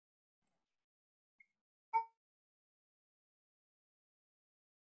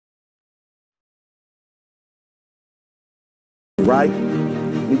right?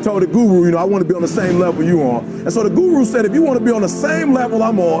 He told the guru, you know, I want to be on the same level you on. And so the guru said, if you want to be on the same level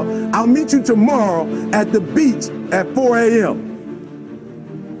I'm on, I'll meet you tomorrow at the beach at 4 a.m.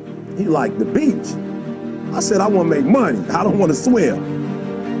 He like, the beach? I said, I want to make money. I don't want to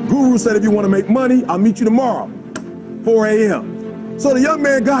swim. Guru said, if you want to make money, I'll meet you tomorrow, 4 a.m. So the young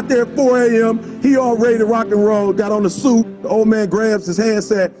man got there at 4 a.m. He all ready to rock and roll, got on the suit. The old man grabs his hand and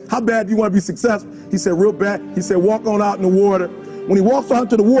said, how bad do you want to be successful? He said, real bad. He said, walk on out in the water. When he walks out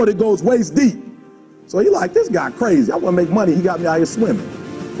into the water, it goes waist deep. So he like, this guy crazy. I want to make money. He got me out here swimming.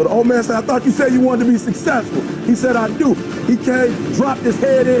 So the old man said, I thought you said you wanted to be successful. He said, I do. He came, dropped his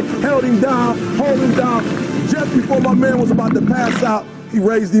head in, held him down, hold him down. Just before my man was about to pass out, he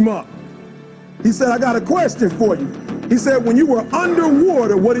raised him up. He said, I got a question for you. He said, when you were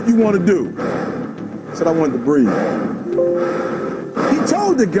underwater, what did you want to do? I said, I wanted to breathe. He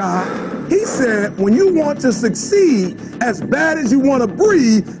told the guy, he said, when you want to succeed as bad as you want to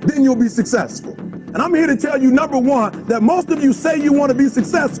breathe, then you'll be successful. And I'm here to tell you, number one, that most of you say you want to be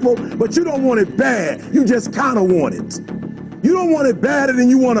successful, but you don't want it bad. You just kind of want it. You don't want it badder than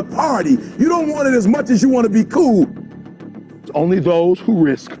you want to party. You don't want it as much as you want to be cool. Only those who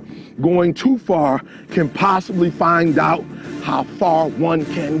risk going too far can possibly find out how far one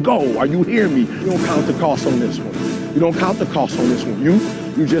can go. Are you hearing me? You don't count the cost on this one. You don't count the cost on this one. You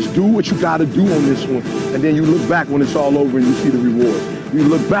just do what you got to do on this one, and then you look back when it's all over and you see the reward. You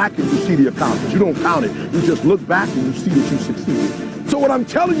look back and you see the accomplishment. You don't count it. You just look back and you see that you succeeded. So what I'm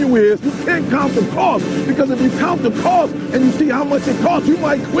telling you is you can't count the cost, because if you count the cost and you see how much it costs, you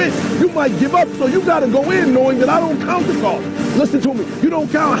might quit. You might give up. So you got to go in knowing that I don't count the cost. Listen to me. You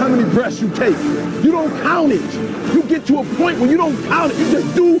don't count how many breaths you take. You don't count it. You get to a point when you don't count it. You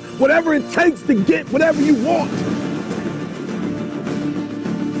just do whatever it takes to get whatever you want.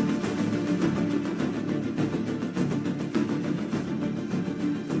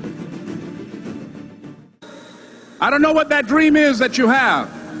 I don't know what that dream is that you have.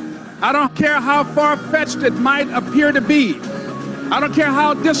 I don't care how far-fetched it might appear to be. I don't care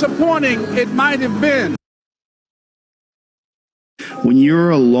how disappointing it might have been. When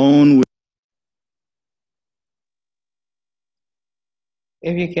you're alone with...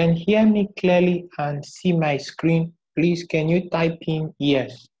 If you can hear me clearly and see my screen, please can you type in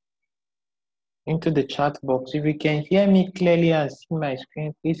yes into the chat box. If you can hear me clearly and see my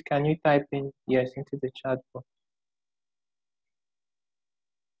screen, please can you type in yes into the chat box.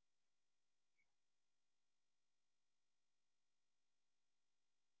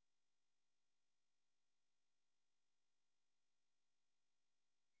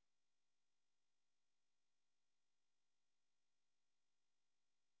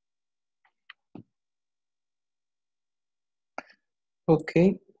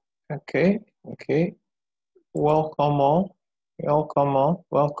 Okay. Welcome all.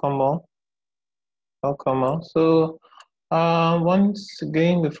 So once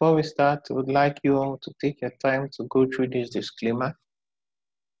again, before we start, I would like you all to take your time to go through this disclaimer,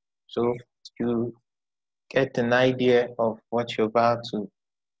 so you get an idea of what you're about to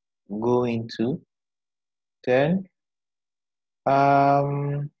go into. Then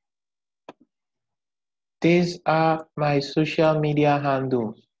these are my social media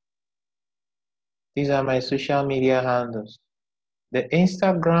handles. The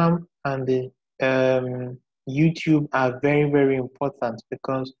Instagram and the YouTube are very, very important,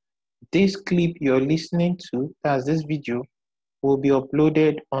 because this clip you're listening to, as this video, will be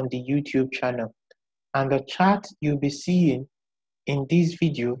uploaded on the YouTube channel. And the chat you'll be seeing in this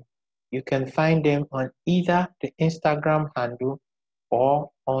video, you can find them on either the Instagram handle or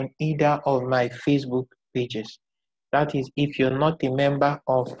on either of my Facebook pages. That is, if you're not a member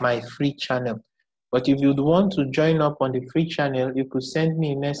of my free channel. But if you'd want to join up on the free channel, you could send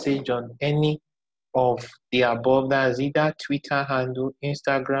me a message on any of the above. That's either Twitter handle,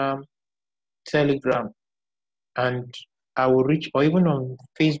 Instagram, Telegram, and I will reach, or even on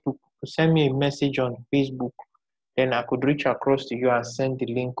Facebook. Send me a message on Facebook, then I could reach across to you and send the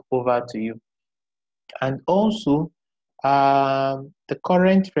link over to you. And also, the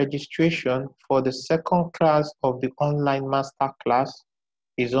current registration for the second class of the online master class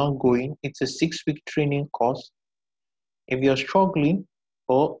is ongoing. It's a 6-week training course. If you're struggling,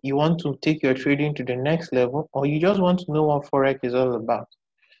 or you want to take your trading to the next level, or you just want to know what Forex is all about,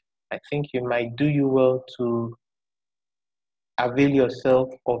 I think it might do you well to avail yourself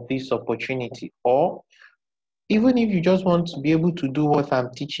of this opportunity. Or even if you just want to be able to do what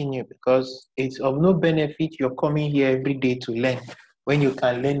I'm teaching you, because it's of no benefit you're coming here every day to learn when you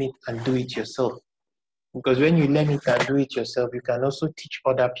can learn it and do it yourself. Because when you learn it and do it yourself, you can also teach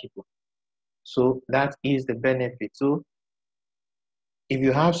other people. So that is the benefit. So if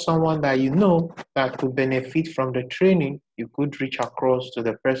you have someone that you know that could benefit from the training, you could reach across to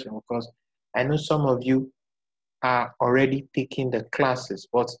the person, because I know some of you are already taking the classes,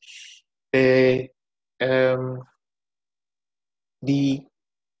 but the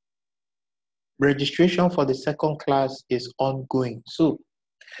registration for the second class is ongoing. So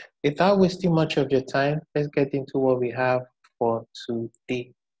without wasting much of your time, let's get into what we have for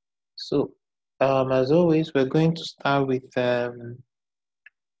today. So as always, we're going to start with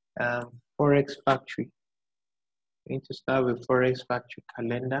Forex Factory. We're going to start with Forex Factory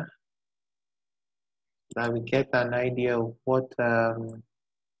calendar, so that we get an idea of what the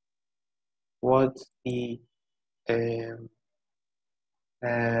what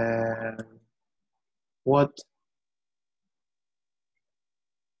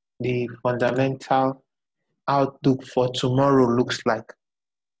the fundamental outlook for tomorrow looks like.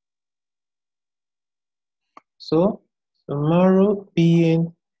 So tomorrow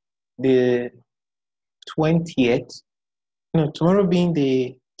being the 20th, no, tomorrow being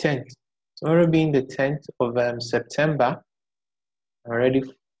the 10th, tomorrow being the 10th of September, already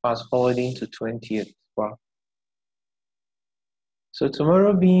fast forwarding to 20th. Wow. So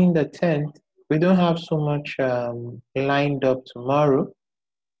tomorrow being the 10th, we don't have so much lined up tomorrow.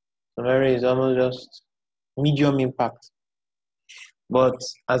 Tomorrow is almost just medium impact. But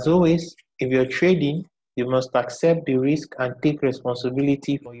as always, if you're trading, you must accept the risk and take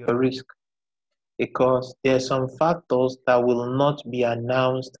responsibility for your risk, because there are some factors that will not be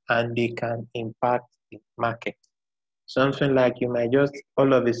announced and they can impact the market. Something like you might just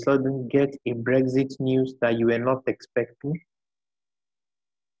all of a sudden get a Brexit news that you were not expecting.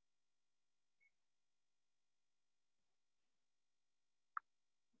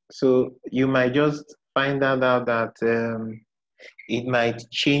 So you might just find out that it might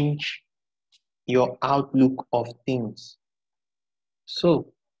change your outlook of things.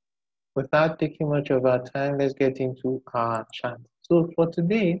 So without taking much of our time, let's get into our chart. So for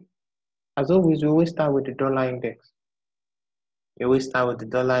today, as always, we always start with the dollar index. We always start with the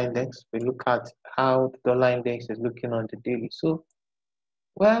dollar index. We look at how the dollar index is looking on the daily. So,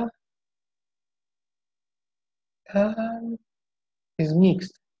 well, it's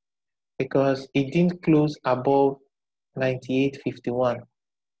mixed, because it didn't close above 98.51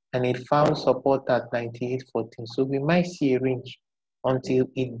 and it found support at 98.14. So we might see a range until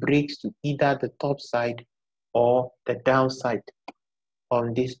it breaks to either the top side or the downside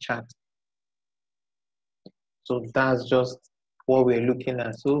on this chart. So that's just what we're looking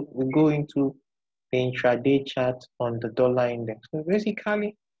at. So we go into the intraday chart on the dollar index. So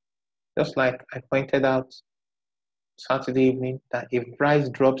basically, just like I pointed out Saturday evening, that if price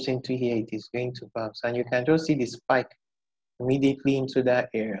drops into here, it is going to bounce, and you can just see the spike immediately into that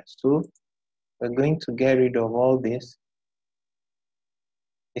area. So we're going to get rid of all this.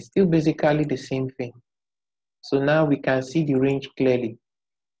 It's still basically the same thing. So now we can see the range clearly.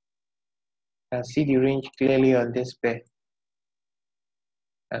 Can see the range clearly on this pair.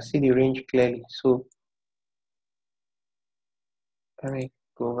 Can see the range clearly. So let me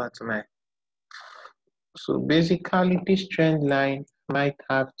go over to my. So basically, this trend line might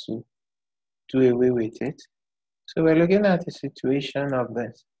have to do away with it. So we're looking at a situation of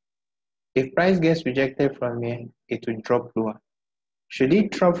this. If price gets rejected from here, it will drop lower. Should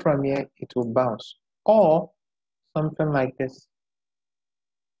it drop from here, it will bounce, or something like this.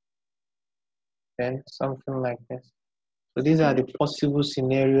 Then something like this. So these are the possible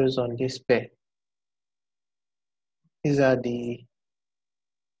scenarios on this pair. These are the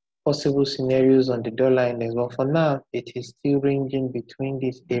possible scenarios on the dollar index. But for now, it is still ranging between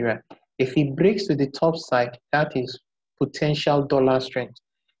this area. If it breaks to the top side, that is potential dollar strength.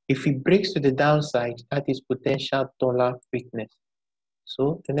 If it breaks to the downside, that is potential dollar weakness.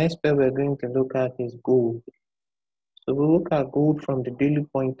 So the next pair we're going to look at is gold. So we'll look at gold from the daily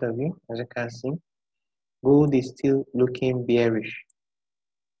point of view. As you can see, gold is still looking bearish.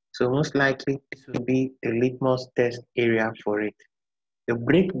 So most likely this will be the litmus test area for it. The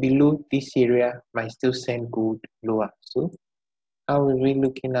break below this area might still send gold lower. So how are we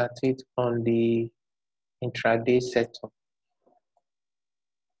looking at it on the intraday setup?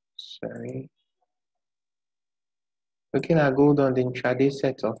 Sorry. Looking at gold on the intraday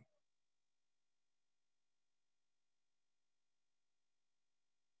setup.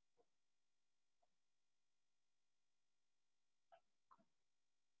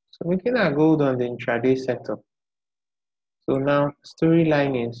 So looking at gold on the intraday setup. So now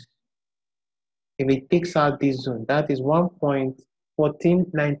storyline is, if it takes out this zone, that is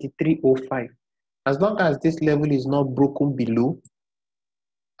 1.149305. As long as this level is not broken below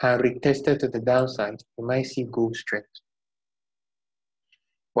and retested to the downside, you might see gold strength.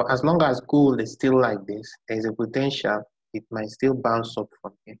 But as long as gold is still like this, there's a potential it might still bounce up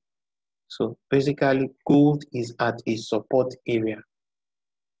from here. So basically, gold is at a support area.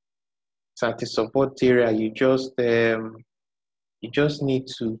 It's at a support area. You just need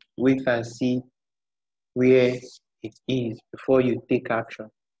to wait and see where it is before you take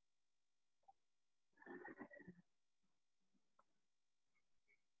action.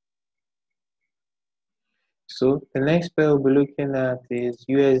 So the next pair we'll be looking at is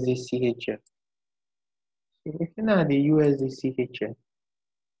USD CHF. So looking at the USD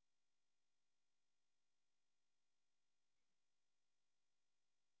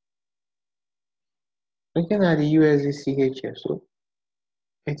CHF, so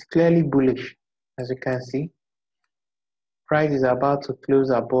it's clearly bullish, as you can see. Price is about to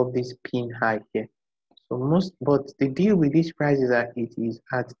close above this pin high here. But the deal with this price is that it is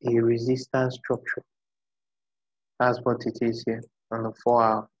at a resistance structure. That's what it is here on the 4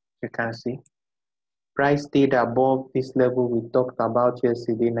 hour. You can see price stayed above this level we talked about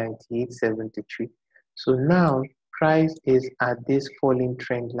yesterday, 98.73. So now price is at this falling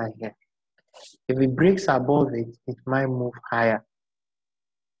trend line here. If it breaks above it, it might move higher.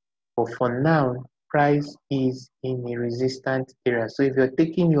 But for now, price is in a resistant area. So if you're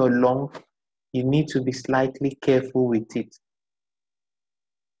taking your long, you need to be slightly careful with it.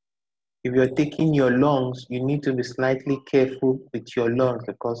 If you're taking your longs, you need to be slightly careful with your longs,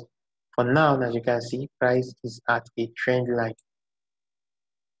 because for now, as you can see, price is at a trend line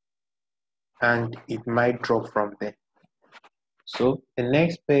and it might drop from there. So the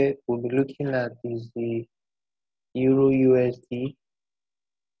next pair we'll be looking at is the Euro USD.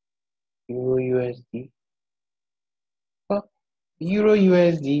 Well, Euro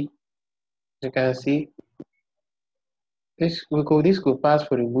USD, as you can see, this could pass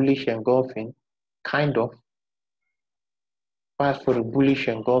for a bullish engulfing, kind of pass for a bullish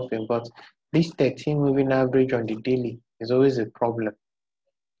engulfing, but this 13 moving average on the daily is always a problem.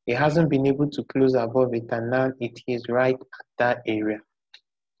 It hasn't been able to close above it, and now it is right at that area.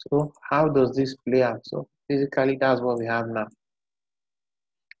 So how does this play out? So basically, that's what we have now.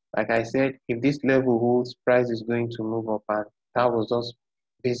 Like I said, if this level holds, price is going to move up, and that was just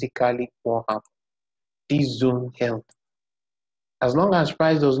basically what happened. This zone held. As long as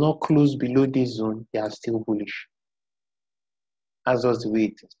price does not close below this zone, they are still bullish. That's just the way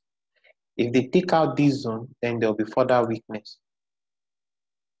it is. If they take out this zone, then there will be further weakness.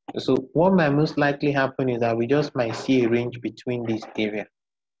 So what might most likely happen is that we just might see a range between this area.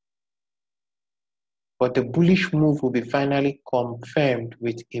 But the bullish move will be finally confirmed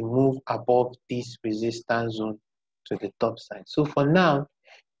with a move above this resistance zone to the top side. So for now,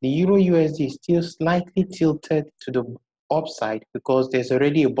 the Euro USD is still slightly tilted to the upside because there's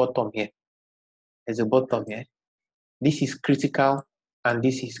already a bottom here. There's a bottom here. This is critical and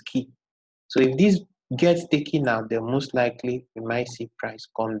this is key. So if this gets taken out, then most likely we might see price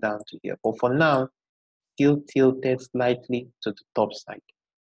come down to here. But for now, still tilted slightly to the top side.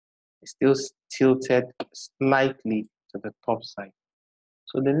 It's still tilted slightly to the top side.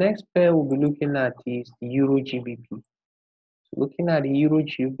 So the next pair we'll be looking at is the Euro GBP. So looking at the Euro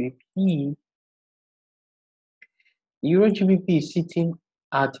GBP is sitting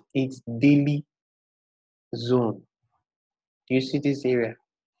at its daily zone. Do you see this area?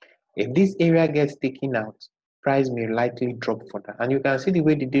 If this area gets taken out, price may likely drop further. And you can see the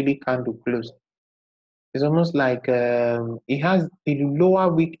way the daily candle closed. It's almost like it has the lower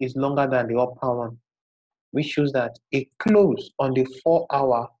wick is longer than the upper one, which shows that a close on the 4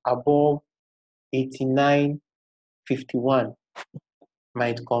 hour above 89.51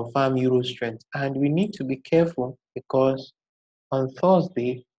 might confirm euro strength. And we need to be careful because on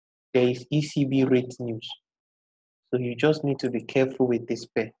Thursday there is ECB rate news. So you just need to be careful with this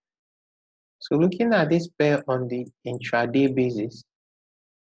pair. So looking at this pair on the intraday basis,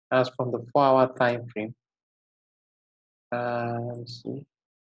 as from the 4 hour time frame, let's see.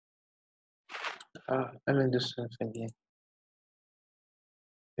 Let me do something here.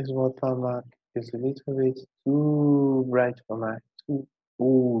 This watermark is a little bit too bright for my, too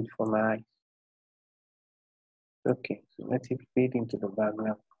bold for my eyes. Okay, so let it fade into the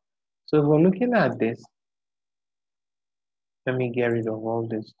background. So if we're looking at this, let me get rid of all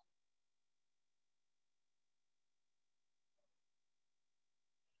this.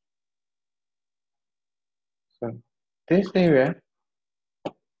 So this area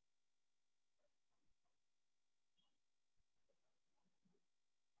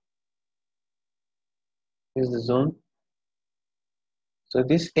is the zone. So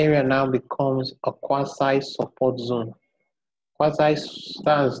this area now becomes a quasi support zone. Quasi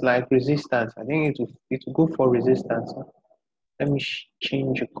stands like resistance. I think it will go for resistance. Let me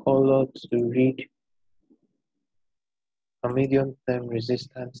change the color to read a medium term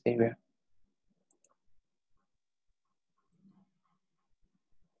resistance area.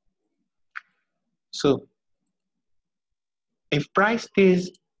 So if price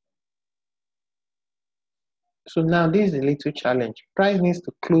stays, so now this is a little challenge. Price needs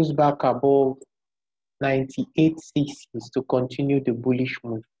to close back above 98.60 to continue the bullish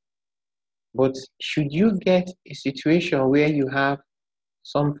move. But should you get a situation where you have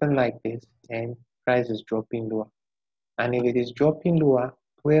something like this, then price is dropping lower. And if it is dropping lower,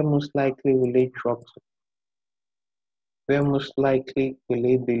 where most likely will it drop to? Where most likely will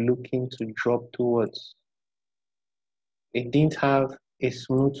it be looking to drop towards? It didn't have a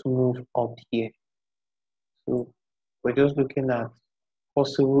smooth move up here. So we're just looking at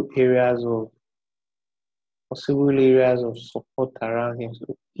possible areas of support around him.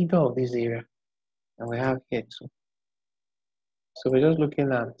 So either of these areas, and we have here too. So we're just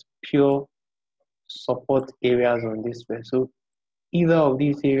looking at pure support areas on this way. So either of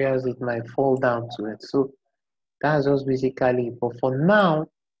these areas, it might fall down to it. So that's just basically it. But for now,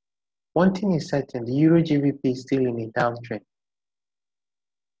 one thing is certain, the Euro GBP is still in a downtrend.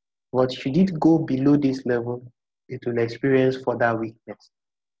 But should it go below this level, it will experience further weakness.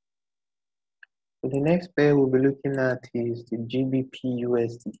 So the next pair we'll be looking at is the GBP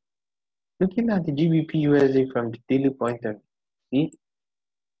USD. Looking at the GBP USD from the daily point of view, see,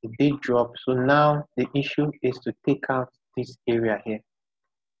 it did drop. So now the issue is to take out this area here.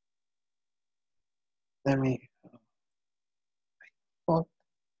 Let me, I thought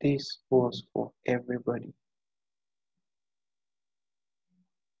this was for everybody.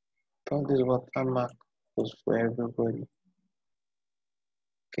 I thought this watermark was for everybody.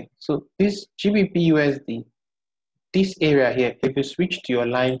 Okay, so this GBP USD, this area here, if you switch to your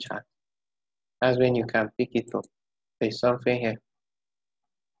line chart, that's when you can pick it up. There's something here.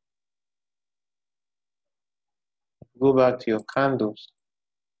 Go back to your candles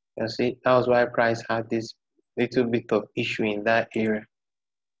and see that was why price had this little bit of issue in that area.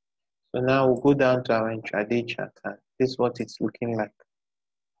 So now we'll go down to our intraday chart and this is what it's looking like.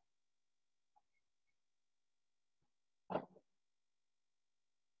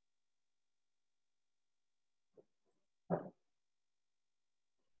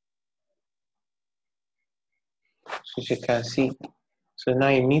 So as you can see, so now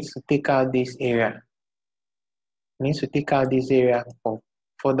it needs to take out this area. It needs to take out this area for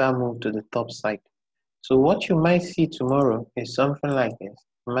further move to the top side. So what you might see tomorrow is something like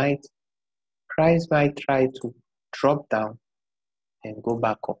this. Price might try to drop down and go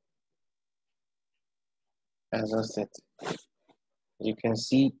back up. As I said, you can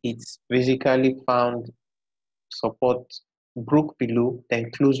see it's basically found support, broke below,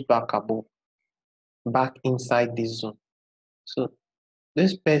 then closed back above, back inside this zone. So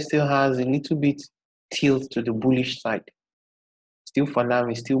this pair still has a little bit tilt to the bullish side. Still for now,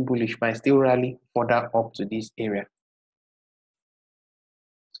 it's still bullish, might still rally further up to this area.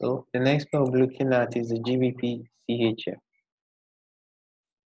 So the next pair we'll be looking at is the GBP CHF.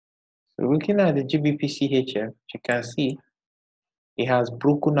 So looking at the GBP CHF, you can see it has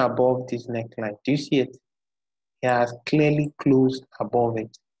broken above this neckline. Do you see it? It has clearly closed above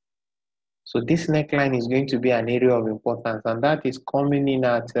it. So this neckline is going to be an area of importance, and that is coming in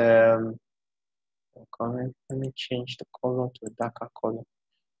at let me change the color to a darker color.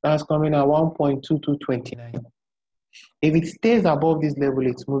 That's coming at 1.2229. If it stays above this level,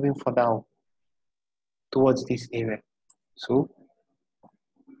 it's moving further up towards this area. So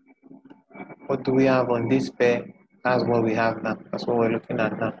what do we have on this pair? That's what we have now. That's what we're looking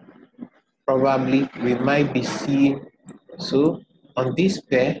at now. Probably we might be seeing, so on this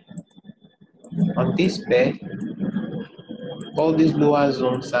pair, all these lower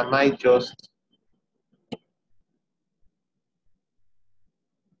zones, I might just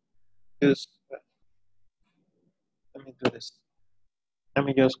let me do this. Let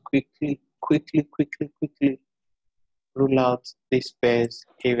me just quickly rule out these pairs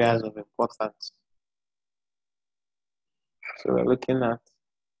areas of importance. So we're looking at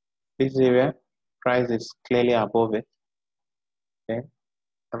this area, price is clearly above it. Okay,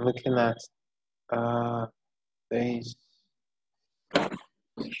 I'm looking at there is,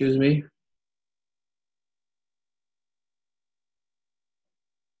 excuse me.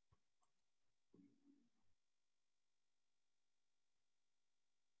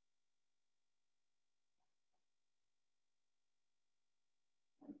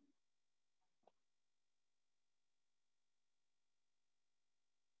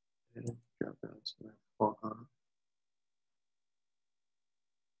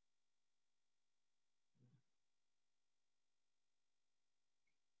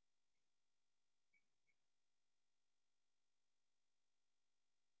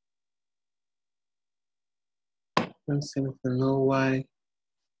 Don't seem to know why.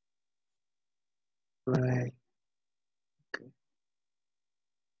 Right. Okay.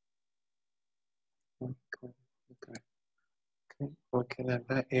 Okay. Okay. Okay. Looking at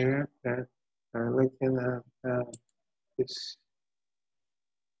that area. Looking at this.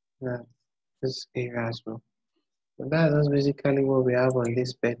 This area as well. So that's basically what we have on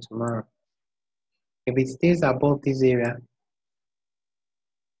this pair tomorrow. If it stays above this area,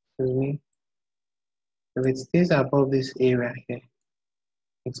 excuse me, if it stays above this area here,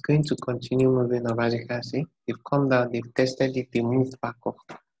 it's going to continue moving up. As you can see, they've come down, they've tested it, they moved back up.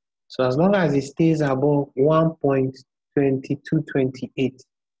 So as long as it stays above 1.2228,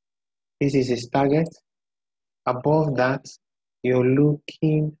 this is its target. Above that, you're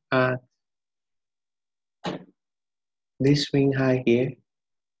looking at this swing high here,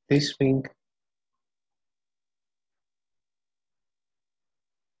 this swing,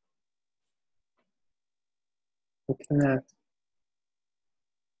 looking at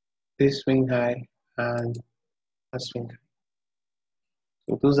this swing high and that swing high.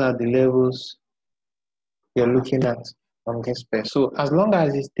 So those are the levels you're looking at on this pair. So as long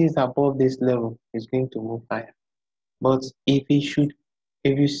as it stays above this level, it's going to move higher. But if you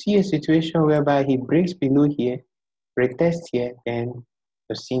see a situation whereby he breaks below here, retest here, then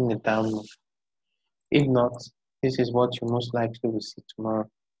you're seeing the down move. If not, this is what you most likely will see tomorrow.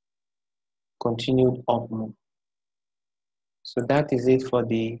 Continued up move. So that is it for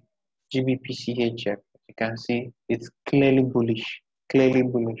the GBPCHF. You can see it's clearly bullish, clearly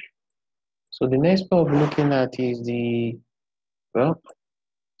bullish. So the next pair we're looking at is the, well,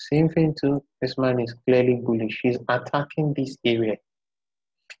 same thing too. This man is clearly bullish. He's attacking this area.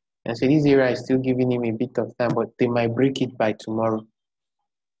 And so this area is still giving him a bit of time, but they might break it by tomorrow.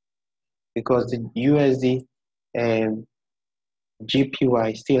 Because the USD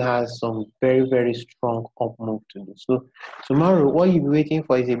JPY still has some very, very strong up move to do. So tomorrow, what you'll be waiting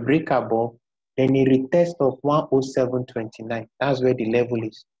for is a break above, then a retest of 107.29. That's where the level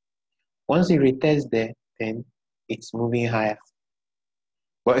is. Once it retests there, then it's moving higher.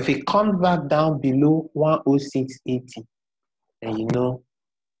 But if it comes back down below 106.80, then you know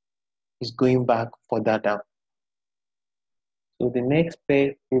it's going back further down. So the next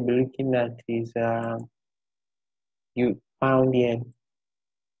pair we'll be looking at is pound yen.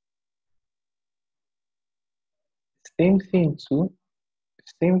 Same thing too.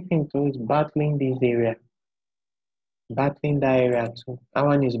 Is battling this area. Battling that area too. That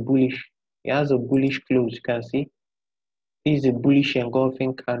one is bullish. It has a bullish close. You can see. This is a bullish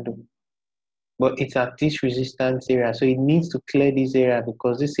engulfing candle. But it's at this resistance area. So it needs to clear this area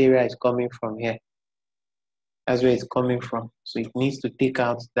because this area is coming from here. That's where it's coming from. So it needs to take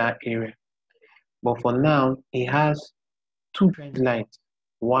out that area. But for now, it has two trend lines,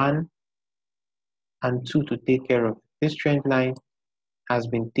 1 and 2 to take care of. This trend line has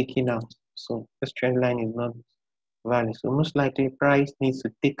been taken out. So this trend line is not valid. So most likely price needs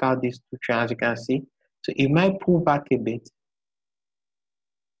to take out these two trends, as you can see. So it might pull back a bit.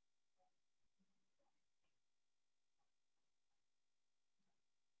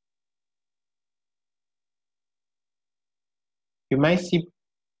 You might see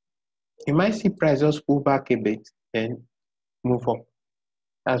price just pull back a bit and move up.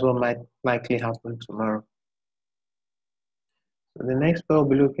 That's what might likely happen tomorrow. So the next pair we'll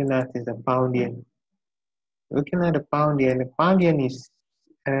be looking at is the pound yen. Looking at the pound yen is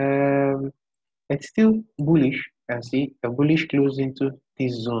it's still bullish. You can see a bullish close into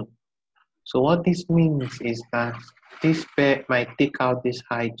this zone. So what this means is that this pair might take out this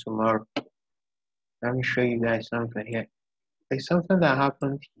high tomorrow. Let me show you guys something here. There's something that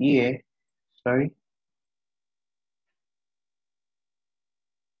happened here. Sorry.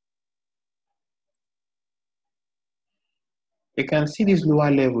 You can see this lower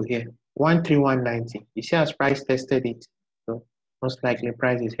level here, 131.90. You see as price tested it. So most likely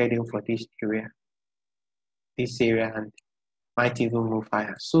price is heading for this area, and might even move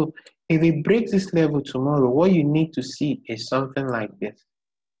higher. So if it breaks this level tomorrow, what you need to see is something like this.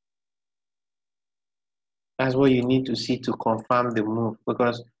 That's what you need to see to confirm the move,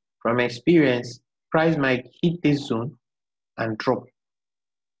 because from experience, price might hit this zone and drop.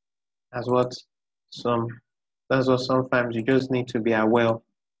 That's what sometimes you just need to be aware.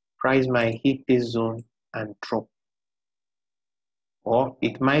 Price might hit this zone and drop. Or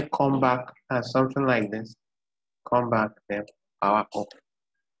it might come back as something like this. Come back, then power off.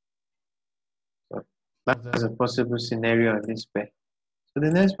 So that's a possible scenario on this pair. So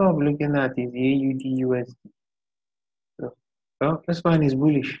the next one we're looking at is AUD-USD. So, well, this one is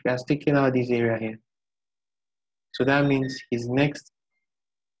bullish. He has taken out this area here. So that means his next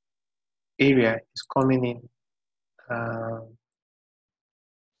area is coming in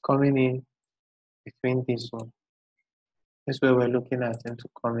coming in between this one. This is where we're looking at them to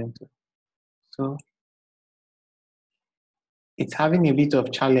come into. So it's having a bit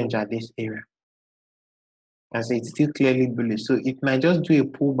of challenge at this area, as it's still clearly bullish. So it might just do a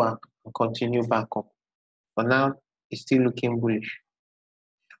pullback and continue back up. For now, it's still looking bullish.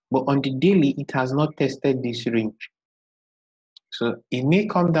 But on the daily, it has not tested this range. So it may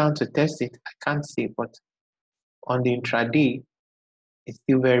come down to test it, I can't say, but on the intraday, it's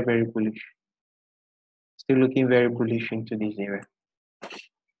still very, very bullish. Still looking very bullish into this area.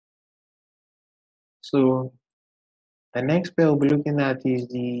 So the next pair we'll be looking at is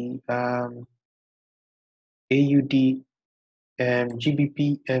the AUD,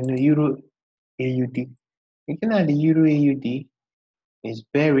 GBP, and Euro AUD. Looking at the Euro AUD, is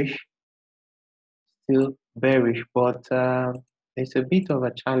bearish, still bearish, but there's a bit of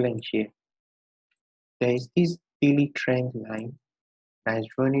a challenge here. There is this daily trend line that is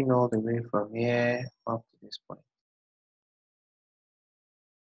running all the way from here up to this point.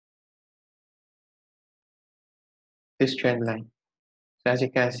 This trend line. So as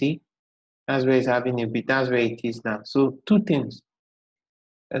you can see, that's where it's having a bit, that's where it is now. So two things.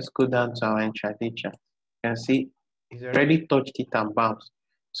 Let's go down to our intraday chart. You can see it's already touched it and bounced.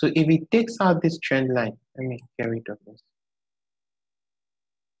 So if it takes out this trend line, let me get rid of this.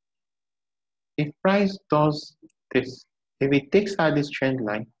 If price does this, if it takes out this trend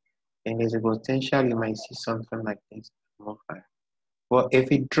line, then there's a potential you might see something like this move higher. But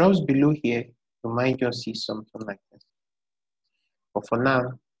if it drops below here, you might just see something like this. But for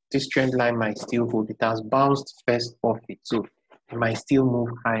now, this trend line might still hold. It has bounced first off it, so it might still move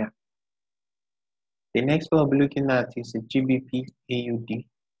higher. The next one we'll be looking at is the GBP AUD.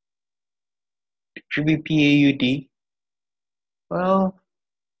 GBP AUD, well,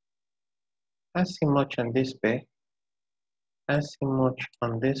 I don't see much on this pair. I don't see much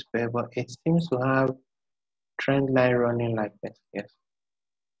on this pair, but it seems to have trend line running like this. Yes,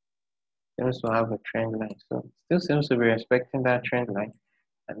 seems to have a trend line. So still seems to be respecting that trend line.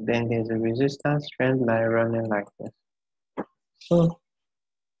 And then there's a resistance trend line running like this. So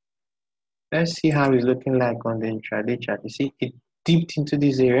let's see how it's looking like on the intraday chart. You see, it dipped into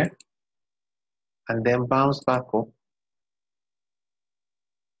this area and then bounced back up.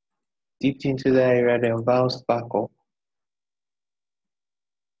 Dipped into that area, then bounced back up.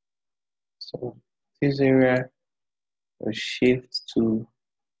 So this area will shift to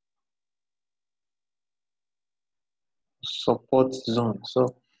support zone.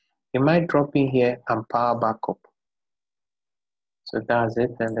 So it might drop in here and power back up. So that's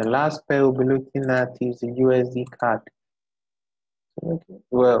it. And the last pair we'll be looking at is the USD CAD. Okay.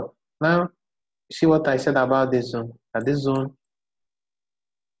 Well, now see what I said about this zone. At this zone,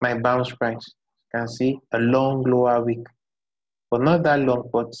 my bounce price. You can see a long lower wick, but not that long,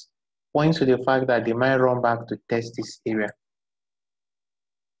 but points to the fact that they might run back to test this area.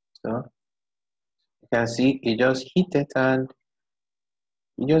 So you can see it just hit it and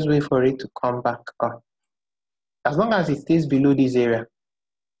you just wait for it to come back up. As long as it stays below this area,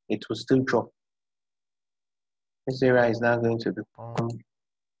 it will still drop. This area is now going to become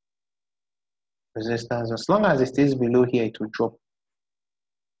resistance. As long as it stays below here, it will drop.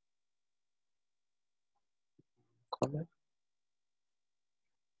 As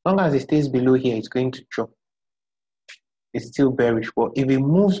long as it stays below here, it's going to drop. It's still bearish, but if it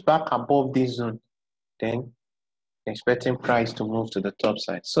moves back above this zone, then expecting price to move to the top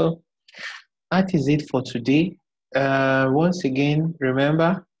side. So that is it for today. Once again,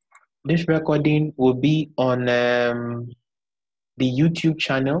 remember, this recording will be on the YouTube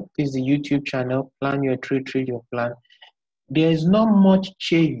channel. This is the YouTube channel. Plan your trade, trade your plan. There is not much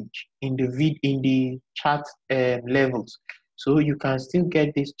change in the chart levels, so you can still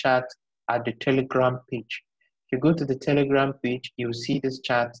get this chart at the Telegram page. If you go to the Telegram page, you'll see this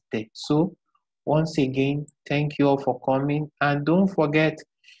chart there. So once again, thank you all for coming, and don't forget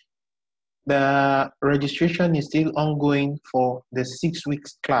the registration is still ongoing for the 6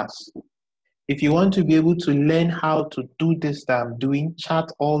 weeks class. If you want to be able to learn how to do this that I'm doing, chat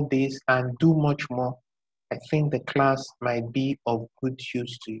all days and do much more, I think the class might be of good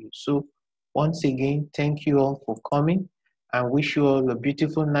use to you. So once again, thank you all for coming and wish you all a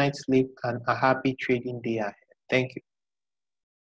beautiful night's sleep and a happy trading day ahead. Thank you.